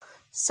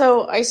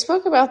So I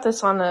spoke about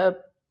this on a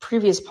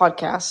previous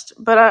podcast,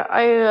 but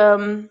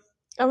I'm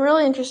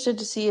really interested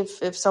to see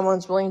if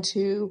someone's willing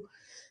to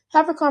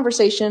have a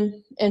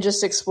conversation and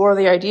just explore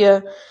the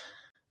idea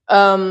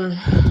um,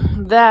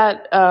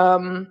 that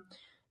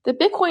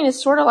Bitcoin is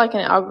sort of like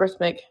an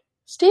algorithmic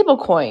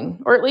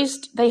stablecoin, or at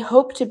least they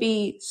hope to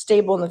be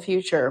stable in the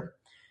future.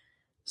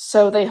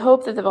 So they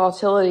hope that the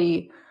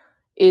volatility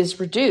is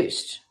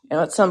reduced,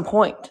 at some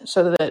point,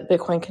 so that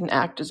Bitcoin can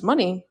act as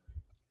money.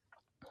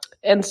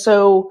 And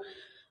so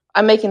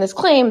I'm making this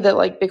claim that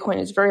like Bitcoin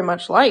is very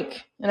much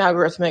like an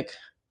algorithmic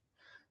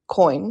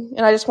coin,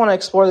 and I just want to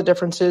explore the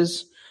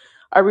differences.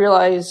 I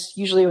realize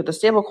usually with the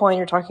stable coin,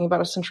 you're talking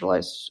about a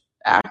centralized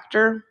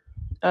actor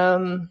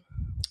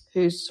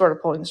who's sort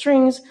of pulling the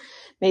strings,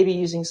 maybe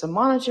using some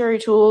monetary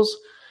tools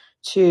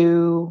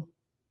to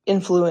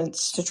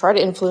try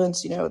to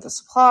influence, the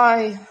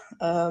supply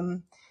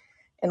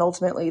and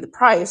ultimately the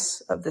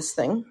price of this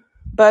thing.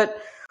 But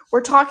we're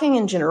talking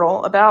in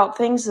general about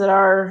things that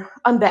are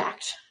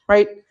unbacked,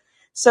 right?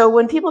 So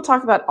when people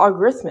talk about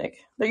algorithmic,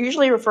 they're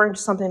usually referring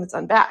to something that's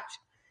unbacked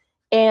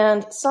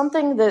and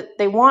something that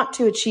they want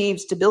to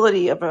achieve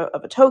stability of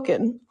a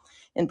token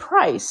in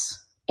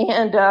price.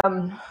 And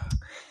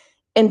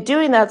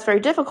doing that's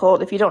very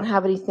difficult if you don't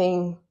have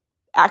anything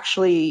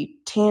actually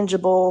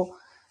tangible,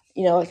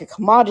 like a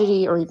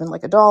commodity or even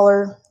like a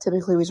dollar.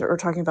 Typically, we're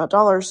talking about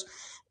dollars,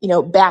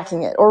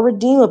 backing it, or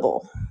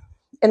redeemable.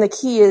 And the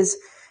key is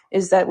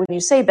that when you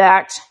say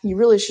backed, you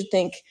really should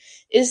think,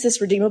 is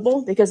this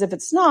redeemable? Because if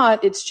it's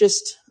not, it's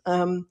just,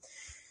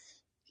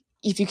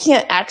 if you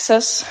can't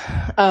access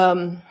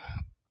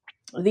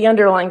the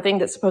underlying thing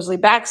that supposedly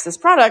backs this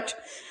product,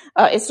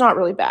 it's not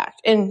really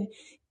backed. And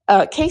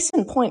case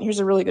in point, here's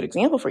a really good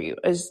example for you,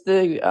 is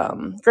the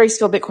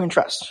Grayscale Bitcoin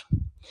Trust.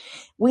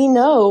 We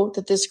know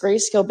that this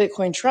Grayscale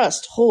Bitcoin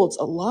Trust holds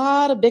a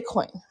lot of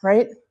Bitcoin,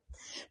 right?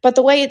 But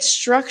the way it's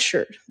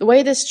structured, the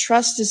way this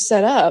trust is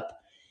set up,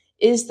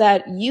 is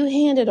that you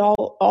handed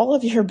all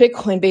of your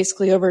Bitcoin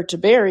basically over to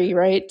Barry,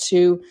 right,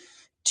 to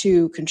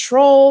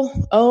control,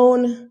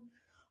 own.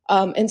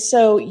 And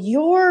so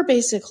you're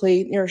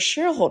a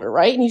shareholder,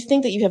 right? And you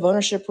think that you have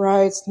ownership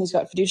rights and he's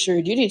got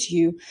fiduciary duty to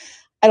you.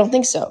 I don't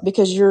think so,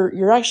 because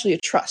you're actually a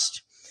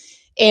trust.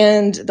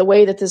 And the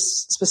way that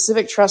this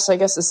specific trust, I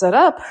guess, is set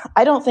up,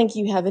 I don't think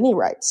you have any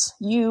rights.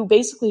 You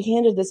basically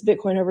handed this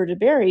Bitcoin over to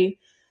Barry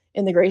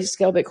in the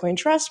Grayscale Bitcoin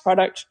Trust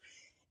product.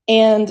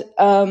 And,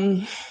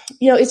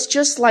 it's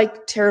just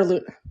like Terra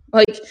Luna.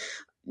 Like,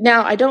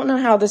 now, I don't know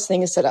how this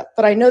thing is set up,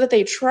 but I know that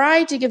they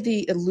tried to give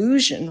the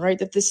illusion, right,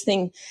 that this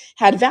thing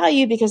had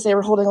value because they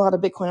were holding a lot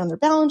of Bitcoin on their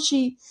balance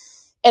sheet,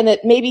 and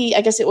that maybe,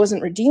 I guess, it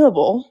wasn't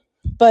redeemable,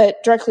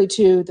 but directly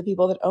to the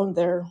people that owned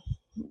their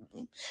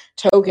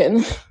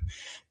token,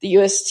 the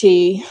UST,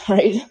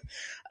 right?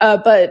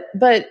 But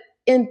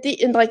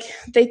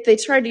they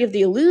tried to give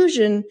the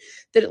illusion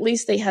that at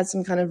least they had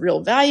some kind of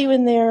real value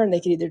in there, and they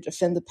could either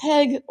defend the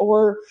peg,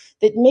 or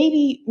that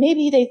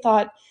maybe they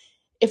thought,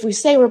 if we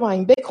say we're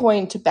buying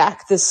Bitcoin to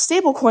back this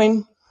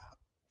stablecoin,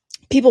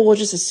 people will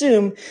just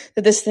assume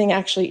that this thing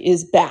actually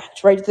is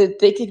backed, right? That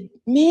they could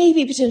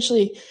maybe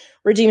potentially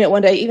redeem it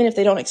one day, even if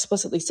they don't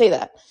explicitly say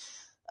that,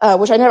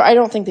 which I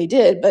don't think they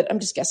did, but I'm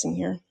just guessing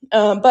here.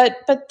 But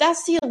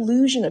that's the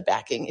illusion of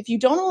backing. If you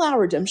don't allow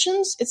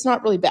redemptions, it's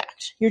not really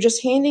backed. You're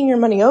just handing your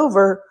money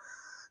over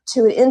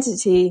to an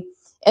entity,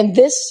 and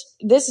this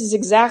is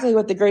exactly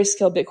what the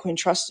Grayscale Bitcoin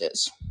Trust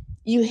is.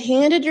 You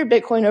handed your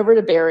Bitcoin over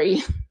to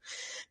Barry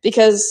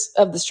because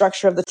of the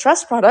structure of the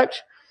trust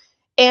product.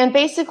 And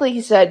basically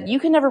he said, you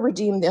can never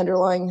redeem the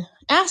underlying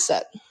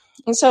asset.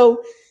 And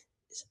so,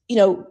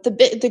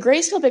 the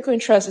Grayscale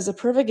Bitcoin Trust is a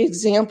perfect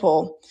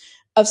example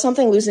of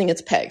something losing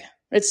its peg.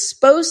 It's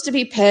supposed to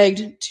be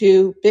pegged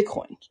to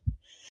Bitcoin,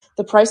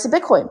 the price of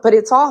Bitcoin, but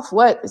it's off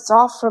what? It's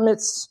off from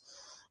its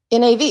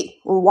NAV.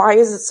 Well, why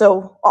is it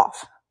so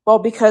off? Well,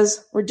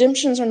 because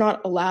redemptions are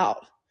not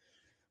allowed.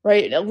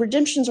 Right?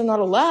 Redemptions are not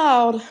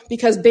allowed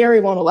because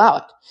Barry won't allow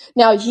it.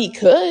 Now,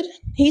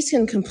 he's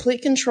in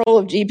complete control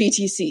of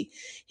GBTC.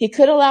 He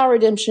could allow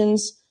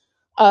redemptions.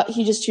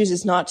 He just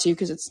chooses not to,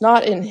 because it's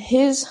not in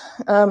his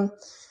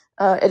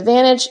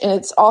advantage, and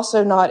it's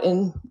also not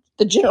in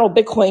the general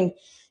Bitcoin,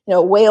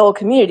 whale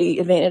community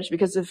advantage,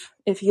 because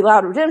if he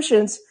allowed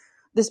redemptions,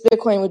 this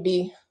Bitcoin would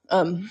be,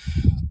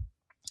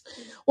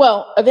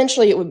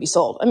 eventually it would be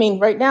sold. I mean,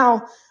 right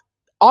now,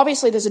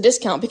 obviously there's a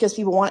discount because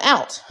people want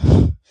out.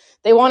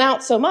 They want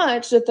out so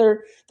much that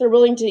they're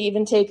willing to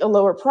even take a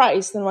lower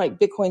price than like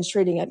Bitcoin's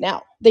trading at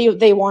now.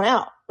 They want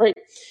out, right?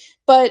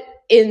 But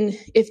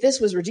if this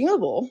was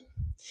redeemable,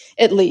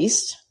 at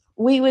least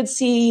we would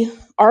see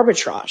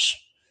arbitrage.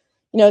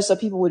 So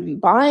people would be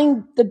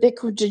buying the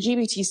Bitcoin to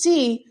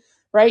GBTC,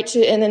 right?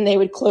 And then they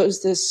would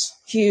close this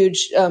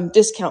huge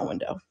discount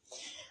window.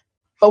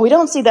 But we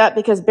don't see that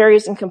because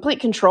Barry's in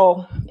complete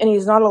control and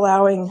he's not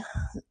allowing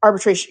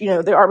arbitration,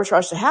 the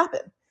arbitrage to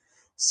happen.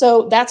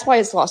 So that's why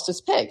it's lost its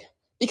peg,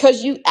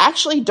 because you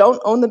actually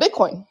don't own the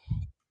Bitcoin.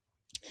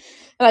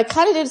 And I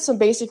kind of did some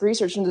basic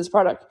research into this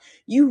product.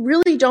 You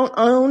really don't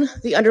own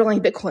the underlying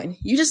Bitcoin.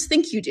 You just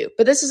think you do.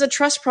 But this is a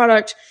trust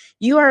product.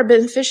 You are a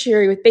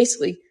beneficiary with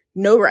basically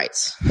no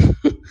rights.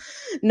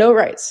 No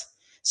rights.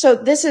 So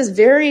this is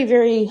very,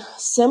 very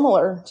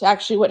similar to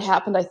actually what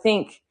happened, I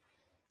think,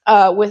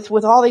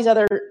 with all these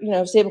other,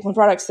 stablecoin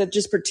products that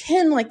just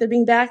pretend like they're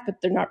being backed, but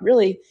they're not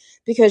really,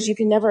 because you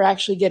can never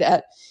actually get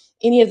at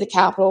any of the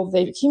capital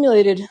they've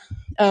accumulated,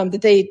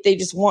 that they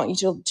just want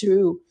you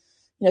to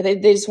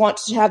they just want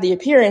to have the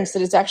appearance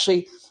that it's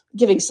actually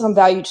giving some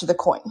value to the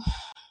coin.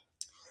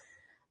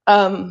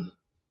 And,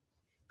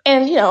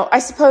 I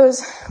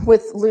suppose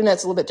with Luna,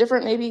 it's a little bit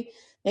different.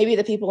 Maybe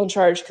the people in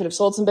charge could have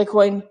sold some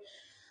Bitcoin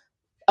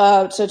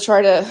to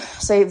try to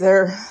save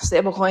their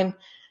stablecoin.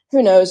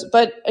 Who knows?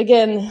 But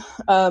again,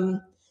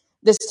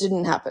 this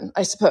didn't happen,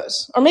 I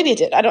suppose. Or maybe it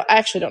did. I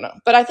actually don't know.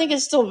 But I think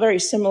it's still very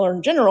similar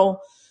in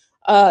general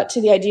to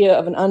the idea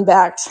of an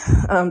unbacked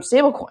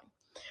stablecoin,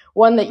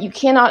 one that you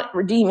cannot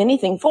redeem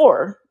anything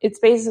for. It's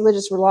basically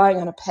just relying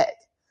on a peg.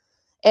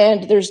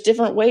 And there's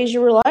different ways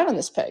you rely on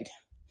this peg.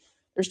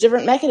 There's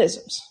different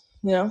mechanisms.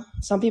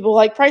 Some people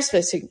like price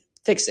fixing.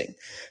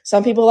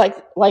 Some people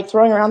like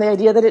throwing around the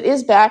idea that it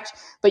is backed,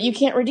 but you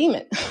can't redeem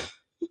it.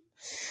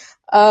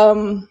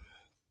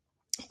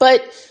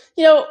 But,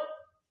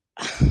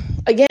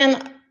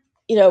 again,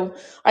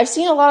 I've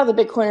seen a lot of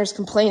the Bitcoiners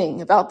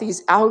complaining about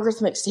these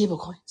algorithmic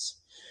stablecoins.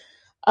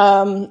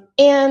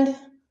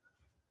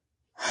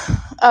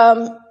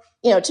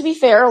 To be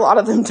fair, a lot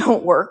of them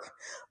don't work.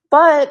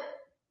 But,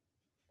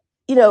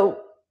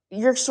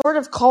 you're sort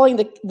of calling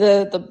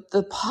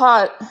the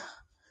pot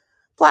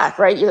black,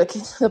 right? You're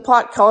the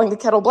pot calling the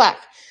kettle black.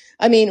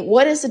 I mean,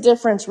 what is the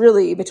difference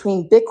really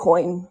between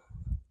Bitcoin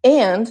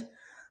and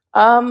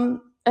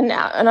an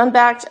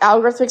unbacked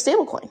algorithmic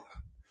stablecoin?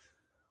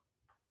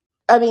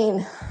 I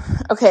mean,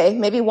 okay,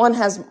 maybe one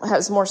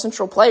has more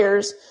central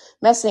players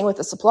messing with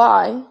the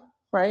supply,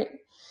 right,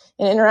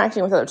 and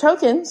interacting with other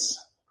tokens.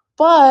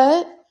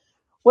 But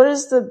what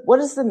is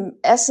the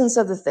essence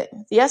of the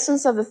thing? The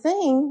essence of the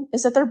thing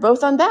is that they're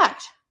both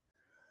unbacked.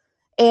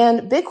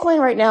 And Bitcoin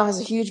right now has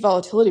a huge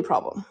volatility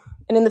problem.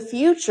 And in the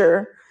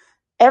future,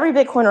 every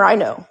Bitcoiner I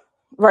know,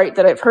 right,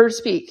 that I've heard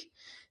speak,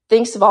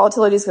 thinks the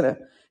volatility is going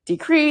to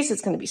decrease.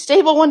 It's going to be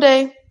stable one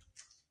day,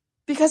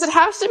 because it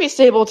has to be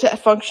stable to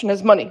function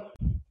as money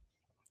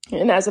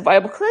and as a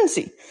viable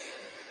currency.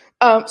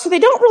 So they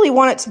don't really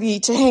want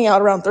it to hang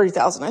out around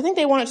 30,000. I think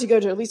they want it to go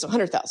to at least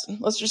 100,000.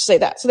 Let's just say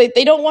that. So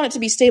they don't want it to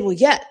be stable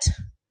yet,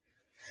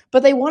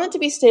 but they want it to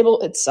be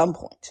stable at some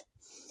point.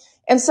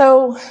 And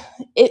so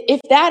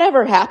if that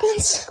ever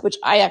happens, which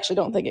I actually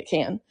don't think it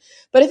can,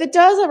 but if it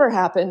does ever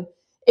happen,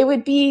 it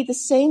would be the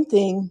same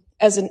thing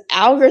as an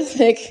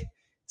algorithmic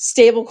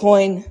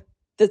stablecoin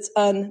that's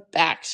unbacked.